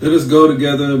Let us go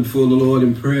together before the Lord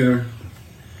in prayer.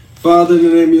 Father, in the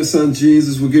name of your Son,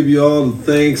 Jesus, we give you all the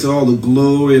thanks, all the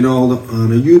glory, and all the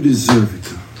honor. You deserve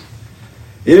it, God.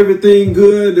 Everything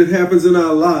good that happens in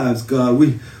our lives, God,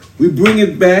 we bring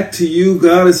it back to you,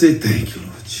 God, and say, thank you,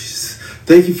 Lord Jesus.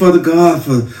 Thank you, Father God,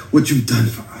 for what you've done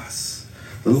for us.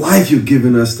 The life you've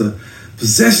given us, the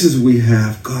possessions we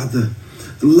have, God, the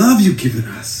love you've given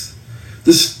us,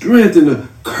 the strength and the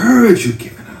courage you've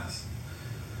given us.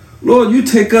 Lord, you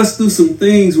take us through some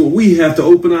things where we have to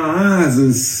open our eyes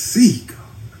and see, God.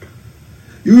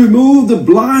 You remove the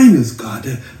blindness, God,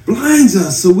 that blinds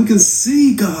us so we can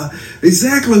see, God,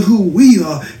 exactly who we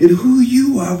are and who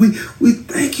you are. We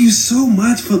thank you so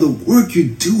much for the work you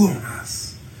do on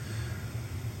us.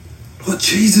 Lord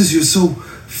Jesus, you're so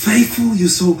faithful. You're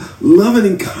so loving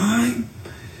and kind.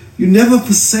 You never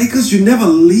forsake us. You never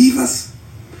leave us.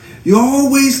 You're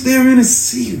always there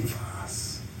interceding for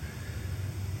us.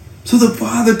 So the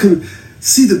Father can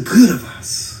see the good of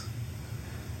us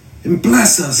and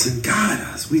bless us and guide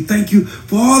us. We thank you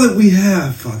for all that we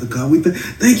have, Father God. We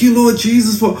thank you, Lord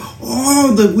Jesus, for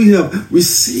all that we have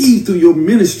received through your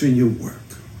ministry and your work.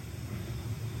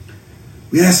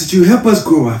 We ask that you help us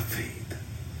grow our faith.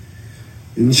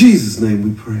 In Jesus' name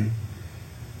we pray.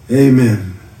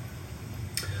 Amen.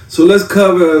 So let's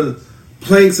cover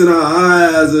planks in our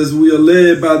eyes as we are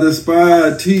led by the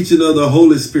inspired teaching of the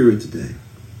Holy Spirit today.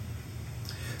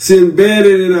 It's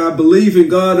embedded in our belief in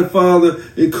God the Father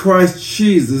and Christ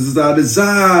Jesus is our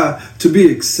desire to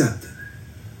be accepted.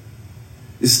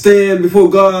 It stand before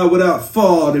God without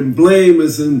fault and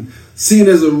blameless and seen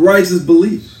as a righteous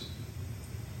belief.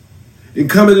 In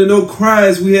coming to know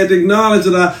Christ, we had to acknowledge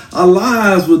that our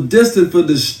lives were destined for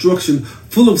destruction,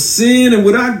 full of sin and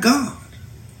without God.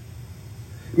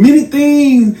 Many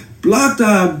things blocked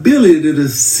our ability to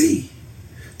see,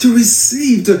 to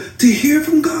receive, to hear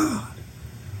from God.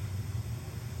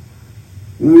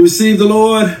 When we receive the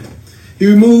Lord, he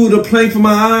removed a plank from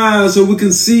our eyes so we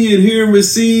can see and hear and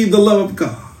receive the love of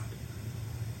God.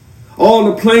 All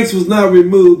the planks was not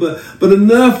removed, but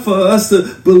enough for us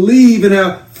to believe and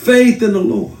have faith in the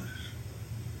Lord.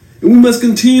 And we must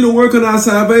continue to work on our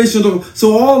salvation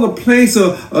so all the planks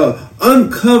are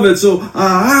uncovered, so our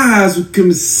eyes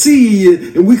can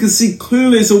see and we can see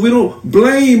clearly, so we don't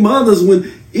blame others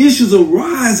when issues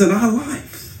arise in our life.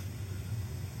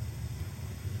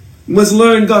 We must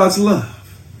learn God's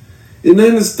love and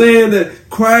understand that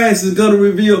Christ is going to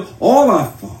reveal all our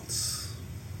faults.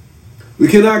 We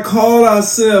cannot call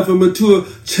ourselves a mature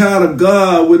child of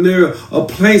God when there are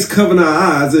planks covering our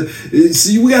eyes.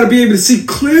 See, we got to be able to see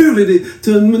clearly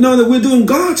to know that we're doing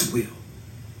God's will.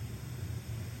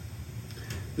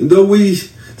 And though we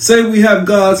say we have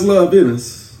God's love in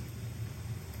us,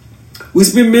 we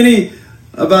spend many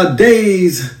of our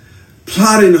days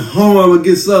plotting harm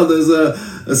against others,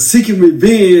 seeking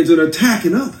revenge and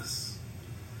attacking others.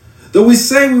 Though we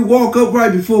say we walk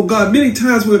upright before God, many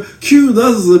times we accuse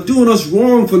others of doing us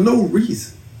wrong for no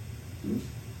reason.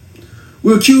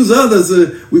 We accuse others,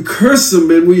 we curse them,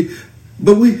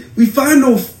 but we find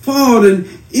no fault in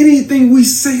anything we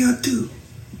say or do.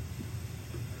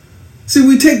 See,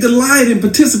 we take delight in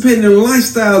participating in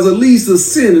lifestyles that leads to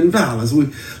sin and violence.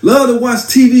 We love to watch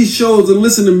TV shows and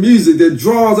listen to music that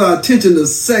draws our attention to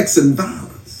sex and violence.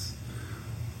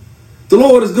 The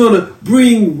Lord is going to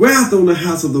bring wrath on the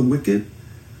house of the wicked.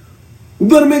 We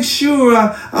better make sure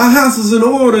our house is in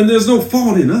order and there's no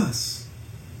fault in us.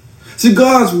 See,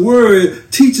 God's word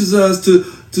teaches us to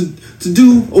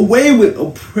do away with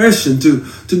oppression, to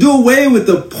do away with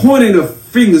the pointing of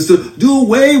fingers, to do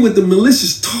away with the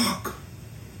malicious talk.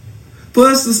 For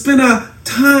us to spend our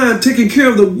time taking care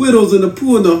of the widows and the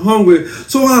poor and the hungry,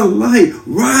 so our light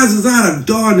rises out of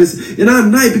darkness and our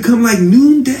night become like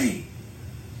noonday.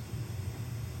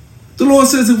 The Lord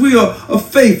says if we are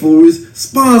faithful,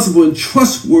 responsible, and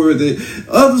trustworthy,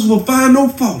 others will find no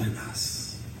fault in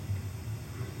us.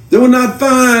 They will not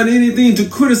find anything to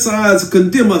criticize or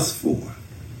condemn us for.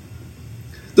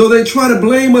 Though they try to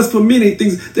blame us for many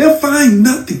things, they'll find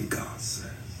nothing, God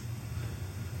says.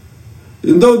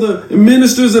 And though the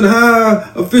ministers and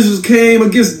high officials came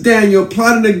against Daniel,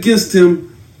 plotting against him,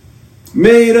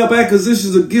 made up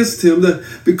accusations against him, that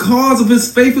because of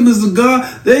his faithfulness to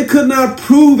God, they could not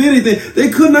prove anything. They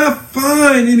could not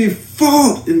find any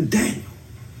fault in Daniel.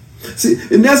 See,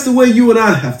 and that's the way you and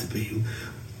I have to be.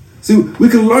 See, we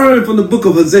can learn from the book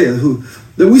of Hosea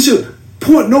that we should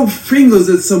point no fingers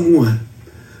at someone.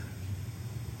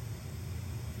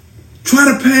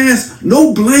 Try to pass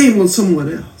no blame on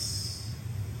someone else.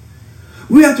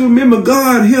 We have to remember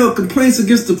God held complaints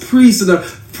against the priests and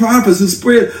the prophets who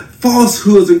spread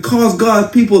falsehoods and caused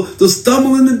God's people to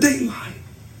stumble in the daylight.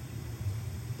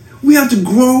 We have to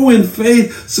grow in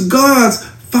faith so God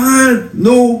find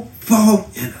no fault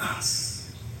in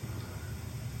us.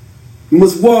 We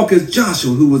must walk as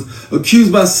Joshua, who was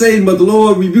accused by Satan, but the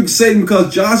Lord rebuked Satan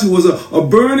because Joshua was a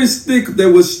burning stick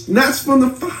that was snatched from the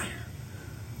fire.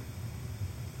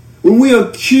 When we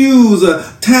accuse,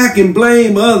 attack, and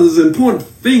blame others and point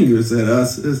fingers at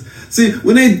us, see,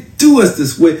 when they do us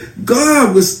this way,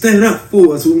 God will stand up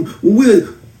for us. When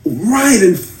we're right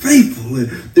and faithful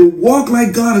and walk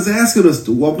like God is asking us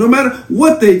to walk, no matter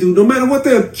what they do, no matter what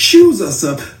they accuse us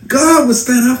of, God will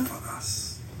stand up for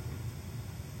us.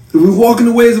 If we walk in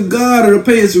the ways of God and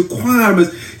obey His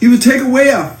requirements, He will take away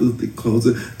our filthy clothes,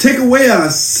 and take away our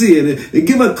sin, and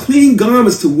give us clean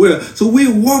garments to wear. So we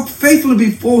walk faithfully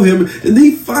before Him, and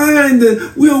He find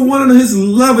that we are one of His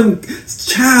loving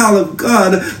child of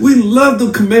God. We love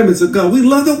the commandments of God. We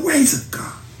love the ways of God.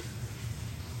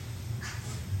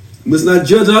 We must not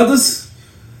judge others.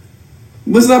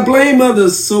 We must not blame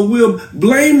others, so we're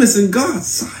blameless in God's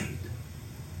sight.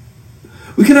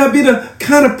 We cannot be the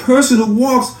kind of person who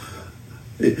walks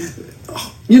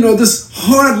this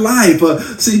hard life,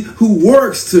 who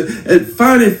works at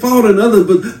finding fault in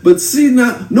others, but see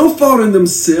no fault in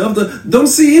themselves, don't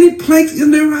see any plank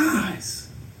in their eyes.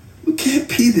 We can't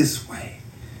be this way.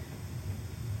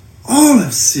 All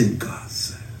have sinned, God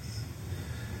says.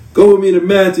 Go with me to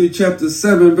Matthew chapter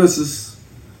 7, verses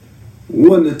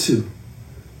 1 to 2.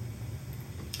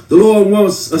 The Lord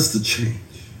wants us to change.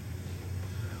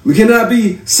 We cannot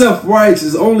be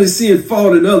self-righteous, only seeing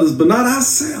fault in others, but not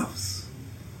ourselves.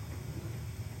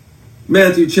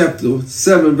 Matthew chapter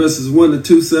 7, verses 1 to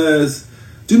 2 says,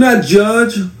 "Do not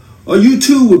judge, or you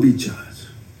too will be judged.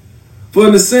 For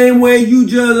in the same way you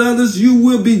judge others, you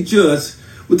will be judged.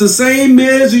 With the same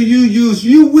measure you use,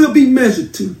 you will be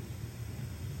measured too."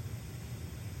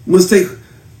 We must take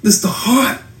this to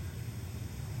heart.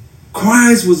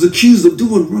 Christ was accused of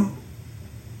doing wrong.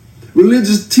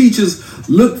 Religious teachers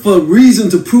looked for a reason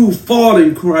to prove fault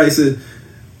in Christ,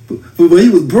 for He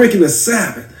was breaking the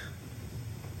Sabbath.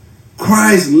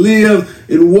 Christ lived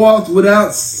and walked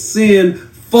without sin,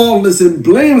 faultless and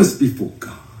blameless before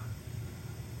God.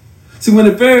 See, when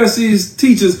the Pharisees'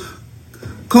 teachers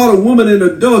caught a woman in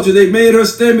adultery, they made her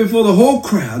stand before the whole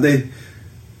crowd. They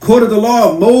quoted the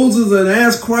law of Moses and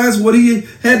asked Christ what He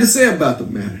had to say about the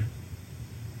matter.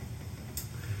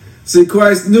 See,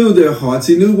 Christ knew their hearts.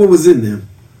 He knew what was in them.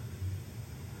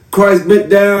 Christ bent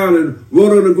down and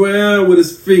wrote on the ground with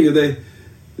His finger.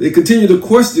 They continued to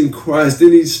question Christ.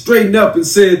 Then He straightened up and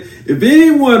said, "If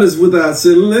anyone is without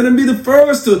sin, let him be the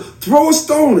first to throw a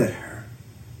stone at her."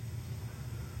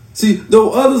 See,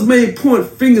 though others may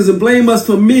point fingers and blame us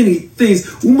for many things,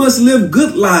 we must live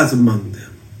good lives among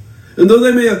them. And though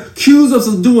they may accuse us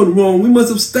of doing wrong, we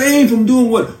must abstain from doing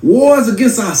what wars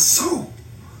against our soul.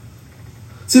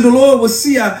 See, the Lord will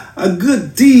see our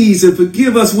good deeds and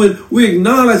forgive us when we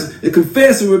acknowledge and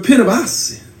confess and repent of our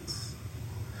sins.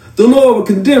 The Lord will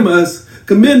commend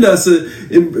us,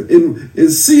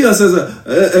 and see us as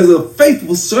a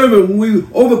faithful servant when we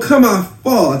overcome our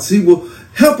faults. He will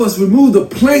help us remove the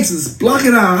planks that's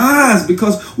blocking our eyes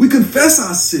because we confess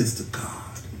our sins to God.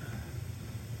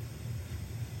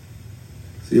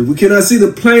 See, if we cannot see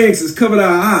the planks that's covered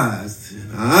our eyes,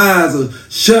 our eyes are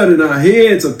shut and our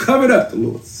heads are covered up, the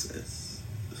Lord says.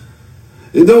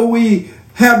 And though we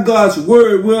have God's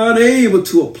word, we're unable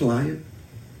to apply it.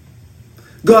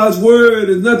 God's word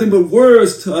is nothing but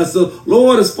words to us. The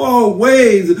Lord is far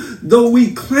away. Though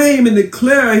we claim and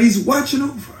declare, He's watching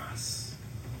over us.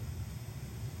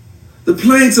 The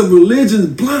planks of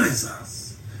religion blinds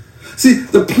us. See,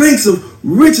 the planks of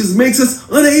riches makes us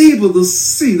unable to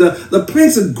see. The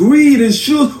planks of greed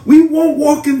ensures we won't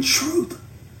walk in truth.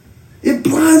 It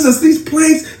blinds us. These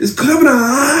planks is covering our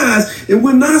eyes, and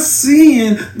we're not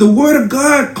seeing the word of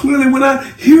God clearly. We're not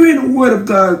hearing the word of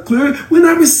God clearly. We're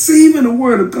not receiving the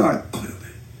word of God clearly.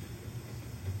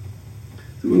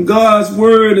 When God's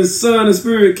word and Son and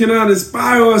Spirit cannot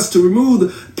inspire us to remove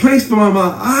the planks from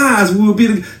our eyes, we will be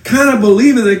the kind of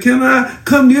believer that cannot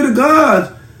come near to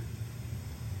God.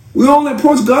 We only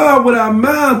approach God with our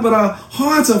mouth, but our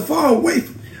hearts are far away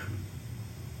from Him.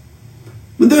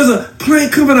 When there's a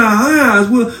plank covering our eyes,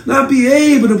 we'll not be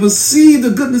able to perceive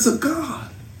the goodness of God.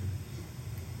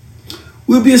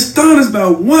 We'll be astonished by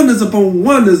wonders upon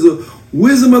wonders. The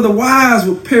wisdom of the wise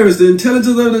will perish. The intelligence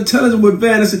of the intelligent will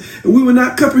vanish. And we will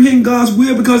not comprehend God's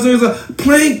will because there's a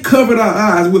plank covering our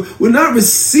eyes. We're not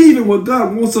receiving what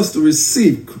God wants us to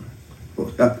receive.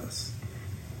 Lord, help us.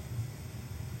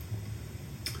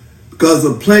 Because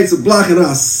the planks are blocking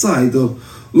our sight. The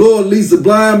Lord leads the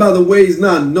blind by the ways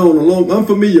not known. Along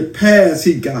unfamiliar paths,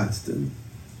 He guides them.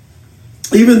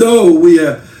 Even though we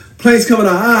have planks come in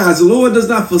our eyes, the Lord does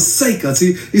not forsake us.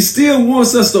 He still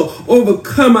wants us to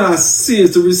overcome our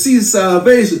sins, to receive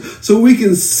salvation, so we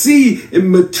can see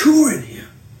and mature in Him.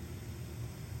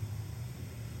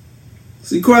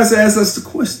 See, Christ asked us the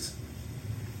question,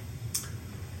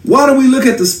 why do we look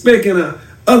at the speck in our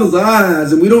others'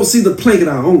 eyes and we don't see the plank in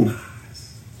our own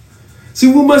eyes? See,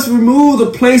 we must remove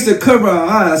the planks that cover our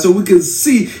eyes so we can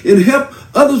see and help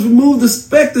others remove the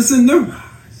speck that's in their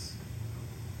eyes.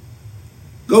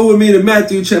 Go with me to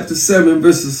Matthew chapter 7,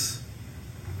 verses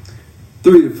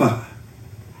 3 to 5.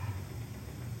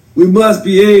 We must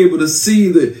be able to see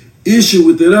the issue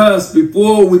within us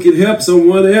before we can help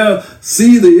someone else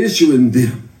see the issue in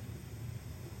them.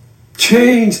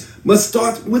 Change must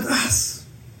start with us.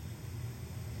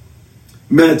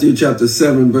 Matthew chapter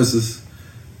 7, verses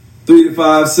 3 to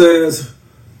 5 says,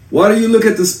 why do you look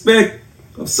at the speck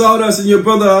of sawdust in your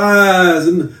brother's eyes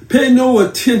and pay no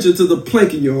attention to the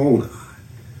plank in your own eye?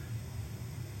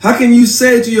 How can you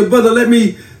say to your brother, let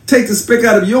me take the speck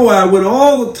out of your eye, when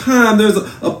all the time there's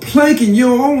a plank in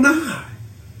your own eye?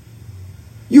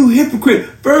 You hypocrite.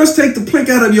 First take the plank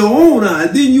out of your own eye,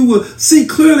 then you will see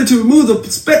clearly to remove the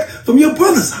speck from your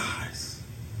brother's eyes.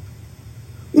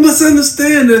 We must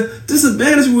understand the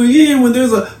disadvantage we're in when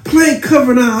there's a plank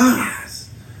covering our eyes.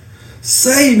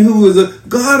 Satan, who is a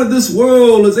god of this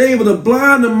world, is able to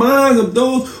blind the minds of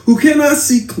those who cannot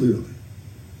see clearly.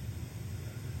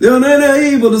 They are not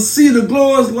able to see the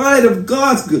glorious light of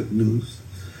God's good news.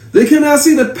 They cannot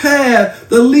see the path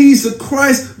that leads to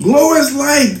Christ's glorious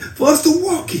light for us to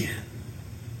walk in.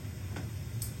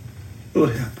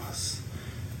 Lord, help us.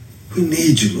 We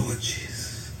need you, Lord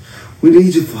Jesus. We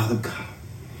need you, Father God.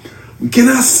 We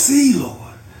cannot see, Lord.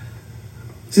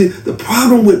 See, the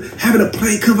problem with having a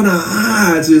plank covering our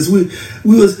eyes is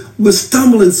we're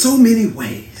stumbling so many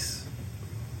ways.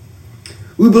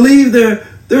 We believe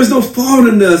there's no fault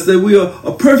in us, that we are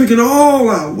perfect in all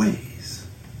our ways,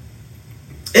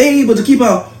 able to keep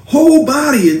our whole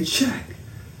body in check.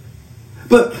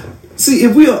 But see,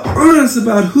 if we are honest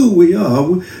about who we are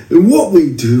and what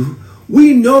we do,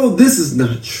 we know this is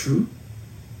not true.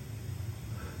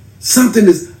 Something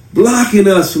is blocking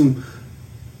us from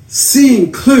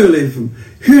seeing clearly, from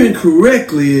hearing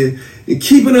correctly, and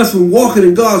keeping us from walking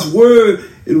in God's word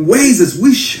in ways as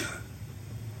we should.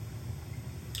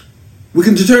 We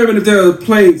can determine if there are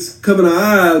planks covering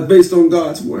our eyes based on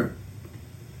God's word.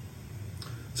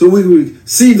 So we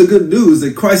receive the good news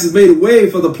that Christ has made a way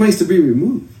for the planks to be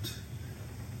removed.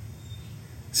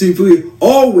 See, if we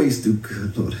always do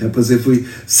good, Lord, help us. If we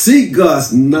seek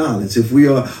God's knowledge, if we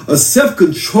are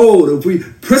self-controlled, if we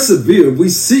persevere, if we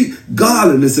seek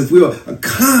godliness, if we are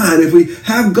kind, if we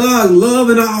have God's love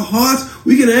in our hearts,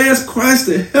 we can ask Christ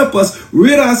to help us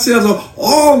rid ourselves of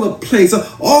all the planks,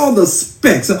 of all the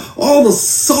specks, of all the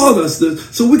sawdust,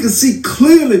 so we can see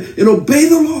clearly and obey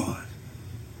the Lord.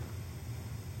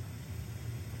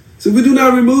 So if we do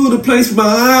not remove the planks from our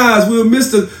eyes, we'll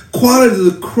miss the qualities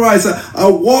of Christ.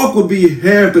 Our walk will be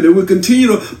hampered, and we'll continue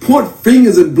to point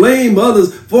fingers and blame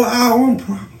others for our own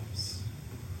problems.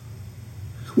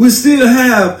 We still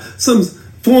have some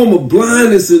form of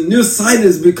blindness and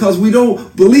nearsightedness because we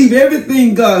don't believe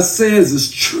everything God says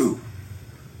is true.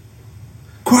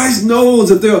 Christ knows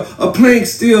that there are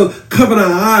planks still covering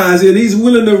our eyes, and He's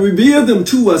willing to reveal them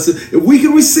to us if we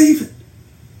can receive it.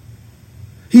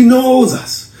 He knows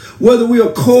us. Whether we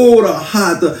are cold or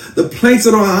hot, the planks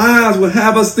in our eyes will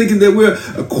have us thinking that we're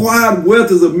acquired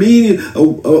wealth as a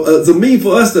means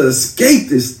for us to escape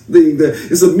this thing. That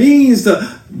it's a means to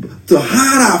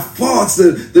hide our faults,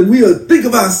 that we'll think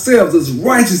of ourselves as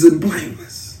righteous and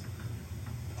blameless.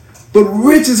 But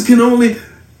riches can only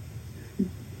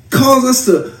cause us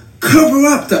to cover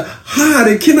up, to hide.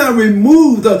 It cannot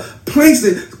remove the planks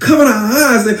that cover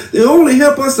our eyes. They only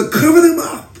help us to cover them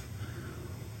up.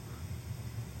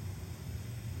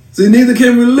 See, neither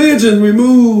can religion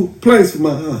remove planks from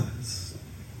our eyes.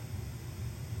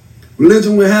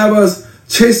 Religion will have us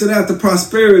chasing after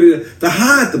prosperity to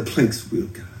hide the planks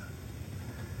we've got.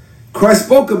 Christ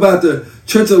spoke about the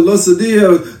church of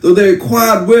Laodicea, though they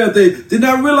acquired wealth, they did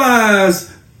not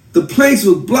realize the planks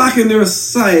was blocking their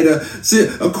sight. See,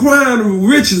 acquiring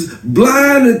riches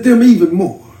blinded them even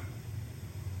more.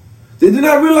 They did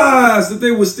not realize that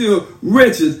they were still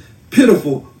wretched,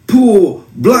 pitiful, poor,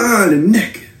 blind, and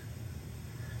naked.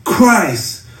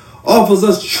 Christ offers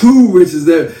us true riches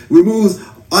that removes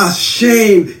our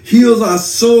shame, heals our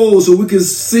souls so we can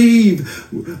see,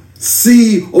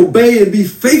 obey, and be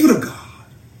faithful to God.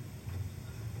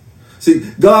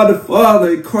 See, God the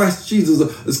Father in Christ Jesus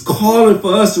is calling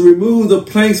for us to remove the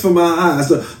planks from our eyes.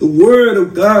 The Word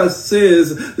of God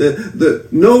says that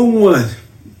no one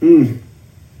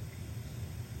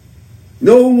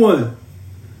No one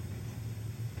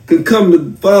can come to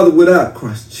the Father without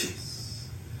Christ Jesus.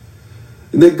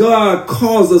 And that God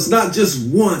calls us not just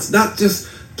once, not just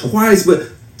twice, but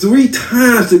 3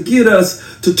 times to get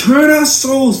us to turn our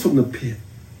souls from the pit.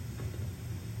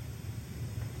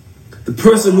 The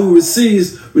person who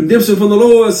receives redemption from the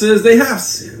Lord says they have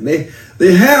sinned.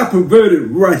 They have perverted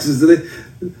righteousness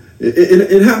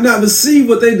and have not received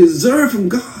what they deserve from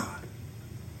God.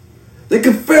 They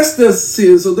confess their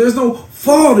sins, so there's no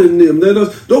fault in them.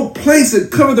 There's no place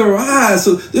that cover their eyes,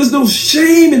 so there's no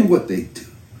shame in what they do.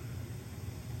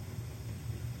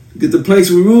 To get the place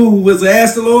removed, we must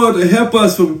ask the Lord to help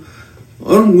us from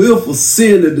unwillful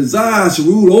sin that desires to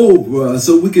rule over us,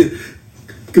 so we can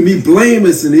be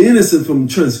blameless and innocent from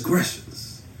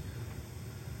transgressions.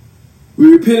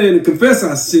 We repent and confess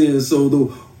our sins, so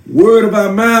the word of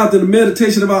our mouth and the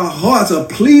meditation of our hearts are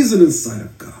pleasing in the sight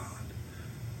of God.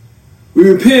 We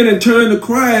repent and turn to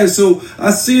Christ, so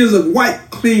our sins are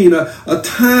wiped clean, a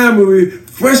time where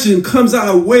refreshing comes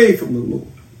our way from the Lord.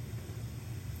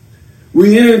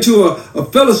 We enter into a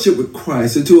fellowship with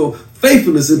Christ, into a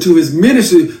faithfulness, into his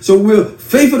ministry, so we're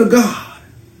faithful to God.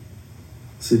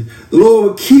 See, the Lord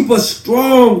will keep us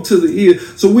strong to the end,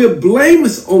 so we're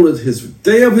blameless on his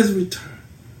day of his return.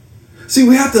 See,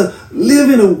 we have to live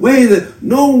in a way that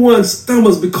no one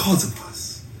stumbles because of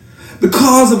us,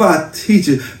 because of our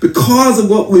teaching, because of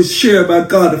what we share about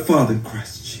God the Father in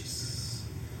Christ Jesus.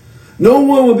 No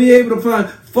one will be able to find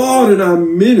fault in our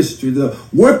ministry, the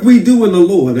work we do in the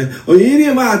Lord, or any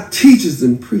of our teachers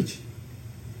and preaching.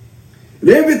 In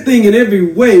everything, in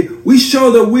every way, we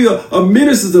show that we are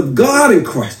ministers of God in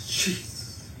Christ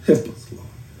Jesus. Help us, Lord.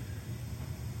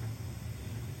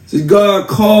 See, God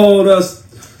called us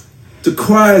to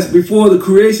Christ before the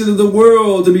creation of the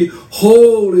world to be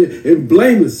holy and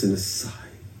blameless in his sight.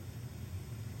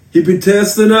 He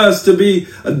predestined us to be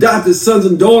adopted sons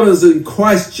and daughters in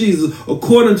Christ Jesus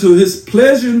according to his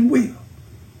pleasure and will.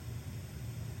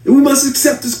 And we must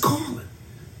accept his calling.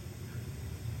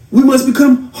 We must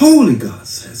become holy, God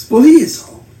says, for he is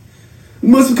holy. We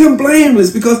must become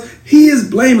blameless because he is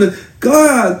blameless.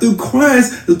 God, through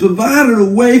Christ, has provided a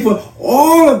way for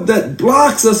all of that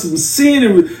blocks us from sin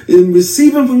and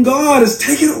receiving from God is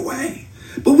taken away.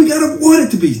 But we got to want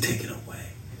it to be taken away.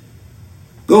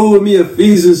 Go with me,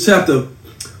 Ephesians chapter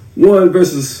 1,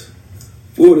 verses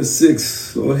 4 to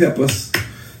 6. Lord, help us.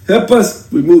 Help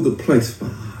us remove the planks from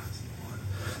our eyes.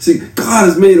 See, God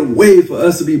has made a way for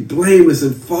us to be blameless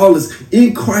and faultless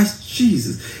in Christ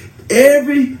Jesus.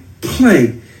 Every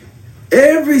plank,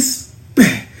 every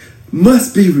speck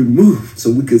must be removed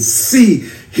so we can see,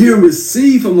 hear, and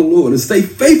receive from the Lord and stay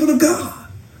faithful to God.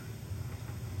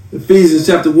 Ephesians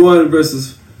chapter 1,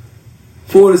 verses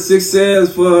 4 to 6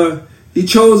 says, "For he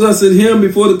chose us in him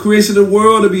before the creation of the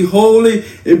world to be holy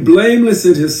and blameless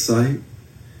in his sight.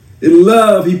 In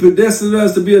love, he predestined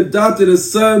us to be adopted as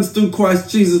sons through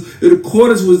Christ Jesus in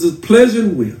accordance with his pleasure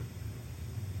and will.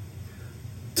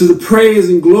 To the praise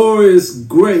and glorious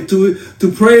grace,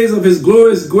 to praise of his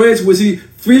glorious grace, which he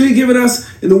freely given us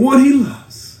in the one he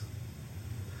loves."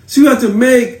 So you have to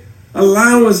make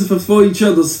allowance for each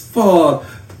other's fault,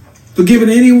 forgiving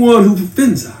anyone who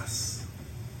offends us.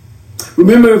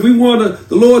 Remember, if we want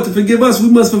the Lord to forgive us, we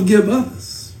must forgive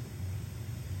others.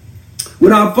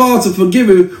 When our faults are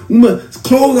forgiven, we must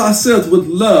clothe ourselves with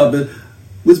love,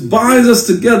 which binds us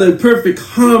together in perfect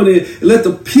harmony, and let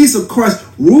the peace of Christ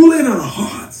rule in our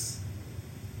hearts.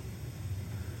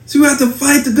 So you have to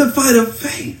fight the good fight of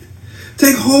faith.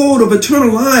 Take hold of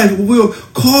eternal life, what we'll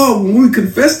call when we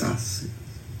confess our sins.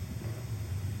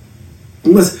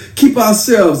 We must keep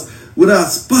ourselves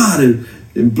without spot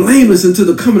and blameless until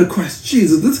the coming of Christ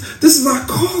Jesus. This is our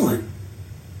calling.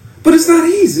 But it's not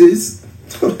easy.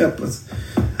 Don't help us.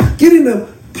 Getting the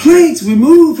planks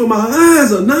removed from our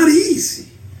eyes are not easy.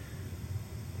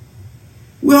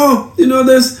 Well,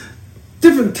 there's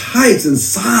different types and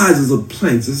sizes of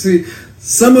planks. You see,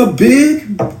 some are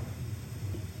big.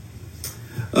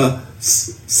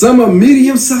 Some are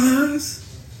medium size.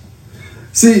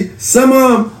 See, some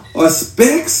of them are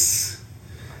specks.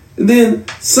 And then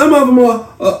some of them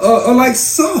are like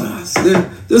sawdust.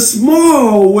 They're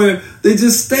small where they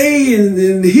just stay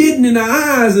and hidden in our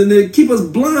eyes and they keep us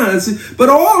blind. See, but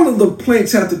all of the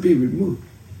planks have to be removed.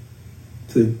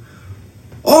 See,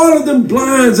 all of them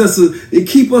blinds us and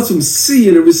keep us from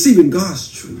seeing and receiving God's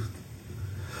truth.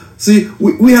 See,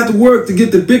 we have to work to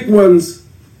get the big ones.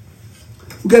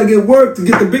 We got to get work to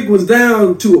get the big ones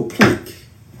down to a plank.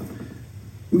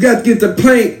 We got to get the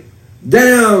plank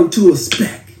down to a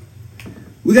speck.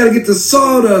 We got to get the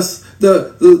sawdust,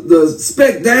 the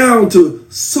speck down to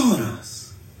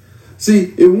sawdust.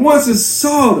 See, and once it's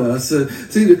sawdust,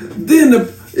 then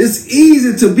it's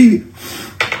easy to be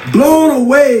blown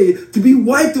away, to be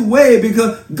wiped away,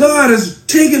 because God has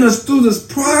taken us through this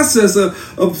process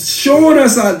of showing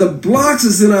us the blocks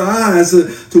that's in our eyes,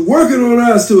 to working on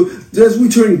us, to as we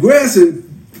transgress and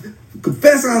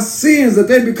confess our sins, that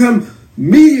they become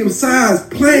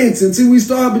medium-sized planks, and we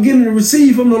start beginning to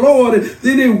receive from the Lord, and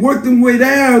then they work their way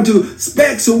down to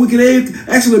specks so we can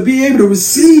actually be able to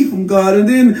receive from God, and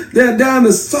then they're down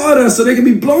to sawdust so they can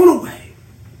be blown away.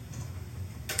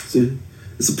 See,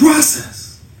 it's a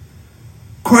process.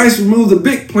 Christ removed the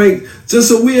big plank just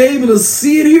so we're able to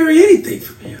see and hear anything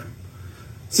from him.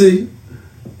 See,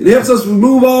 it helps us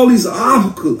remove all these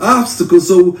obstacles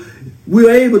so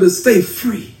we're able to stay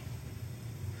free.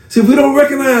 See, if we don't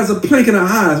recognize a plank in our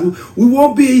eyes, we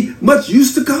won't be much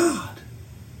use to God.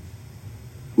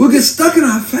 We'll get stuck in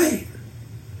our faith.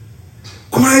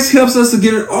 Christ helps us to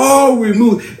get it all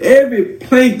removed, every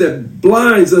plank that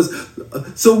blinds us,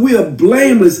 so we are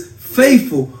blameless,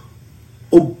 faithful,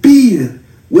 obedient,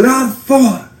 without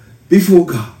fault before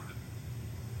God.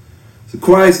 So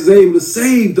Christ is able to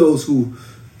save those who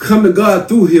come to God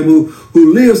through him,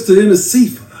 who lives to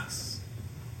intercede for us.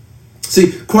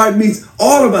 See, Christ meets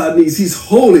all of our needs. He's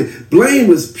holy,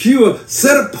 blameless, pure,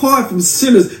 set apart from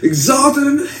sinners, exalted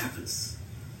in the heavens.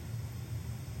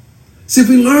 See, if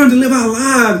we learn to live our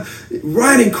lives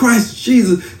right in Christ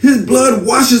Jesus, his blood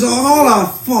washes all our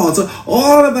faults,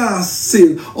 all of our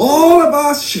sins, all of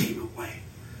our shame.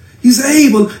 He's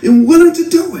able and willing to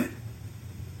do it.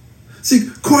 See,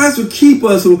 Christ will keep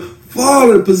us from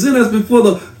falling and present us before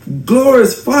the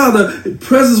glorious Father in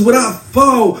presence without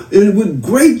fault and with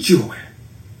great joy.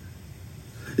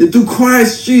 And through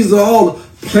Christ Jesus, all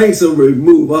the planks are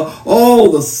removed,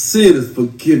 all the sin is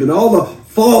forgiven, all the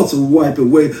faults are wiped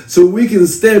away, so we can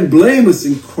stand blameless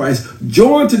in Christ,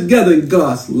 joined together in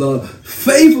God's love,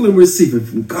 faithful in receiving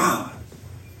from God.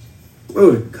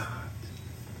 Glory to God.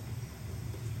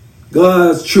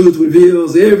 God's truth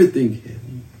reveals everything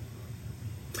hidden.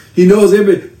 He knows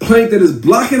every plank that is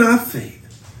blocking our faith.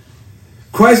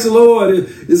 Christ the Lord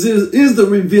is the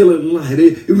revealing light.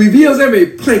 It reveals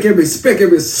every plank, every speck,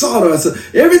 every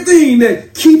sawdust, everything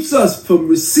that keeps us from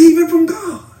receiving from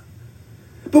God.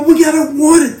 But we got to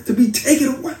want it to be taken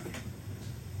away.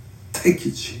 Thank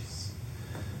you, Jesus.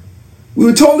 We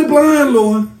were totally blind,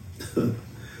 Lord.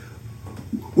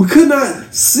 We could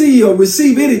not see or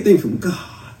receive anything from God.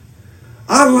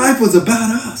 Our life was about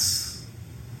us.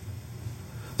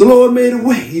 The Lord made a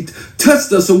way. He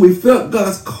touched us so we felt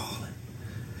God's calling.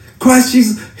 Christ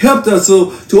Jesus helped us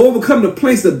to overcome the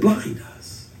planks that blind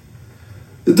us.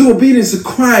 And through obedience to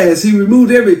Christ, he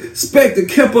removed every speck that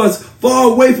kept us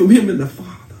far away from him and the Father.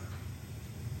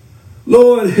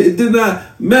 Lord, it did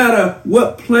not matter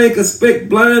what plank or speck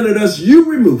blinded us, you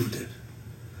removed it.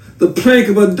 The plank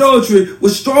of adultery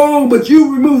was strong, but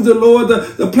you removed it, Lord.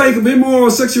 The plank of immoral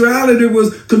sexuality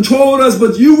controlled us,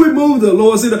 but you removed it,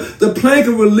 Lord. See, the plank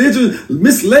of religion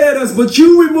misled us, but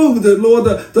you removed it, Lord.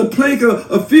 The plank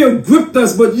of fear gripped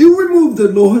us, but you removed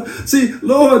it, Lord. See,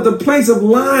 Lord, the planks of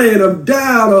lying, of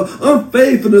doubt, of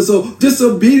unfaithfulness, or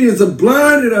disobedience have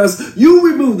blinded us. You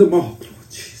removed them all, Lord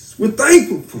Jesus. We're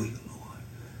thankful for you.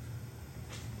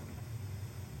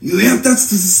 You helped us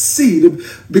to see, to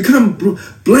become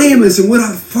blameless and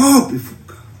without fault before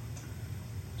God.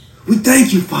 We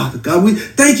thank you, Father God. We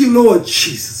thank you, Lord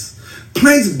Jesus.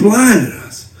 Planks blinded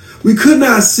us. We could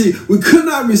not see. We could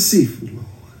not receive from Lord.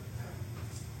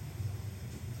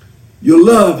 Your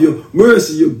love, your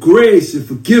mercy, your grace, your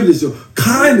forgiveness, your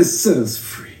kindness set us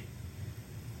free.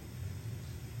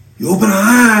 You open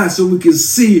our eyes so we can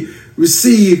see,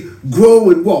 receive,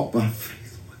 grow, and walk by faith.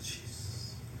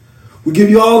 We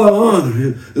give you all the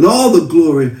honor and all the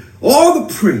glory, all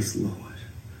the praise, Lord.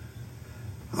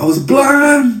 I was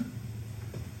blind,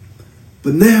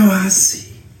 but now I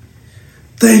see.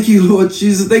 Thank you, Lord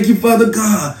Jesus. Thank you, Father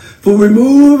God, for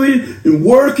removing and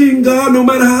working, God, no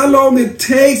matter how long it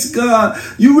takes, God.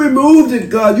 You removed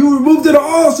it, God. You removed it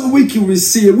all so we can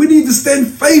receive it. We need to stand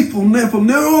faithful now from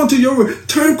now on to your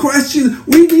return, Christ Jesus.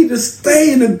 We need to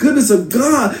stay in the goodness of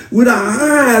God with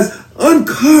our eyes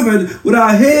uncovered, with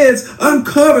our heads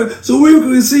uncovered, so we can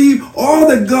receive all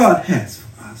that God has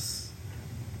for us.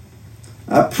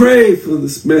 I pray for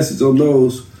this message on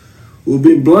those who have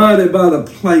been blinded by the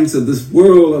planks of this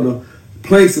world and the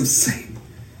planks of Satan.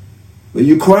 May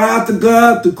you cry out to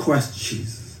God through Christ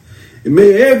Jesus, and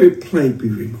may every plank be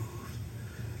removed.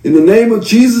 In the name of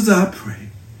Jesus, I pray.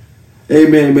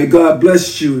 Amen. May God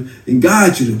bless you and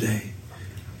guide you today.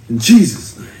 In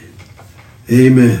Jesus' name, amen.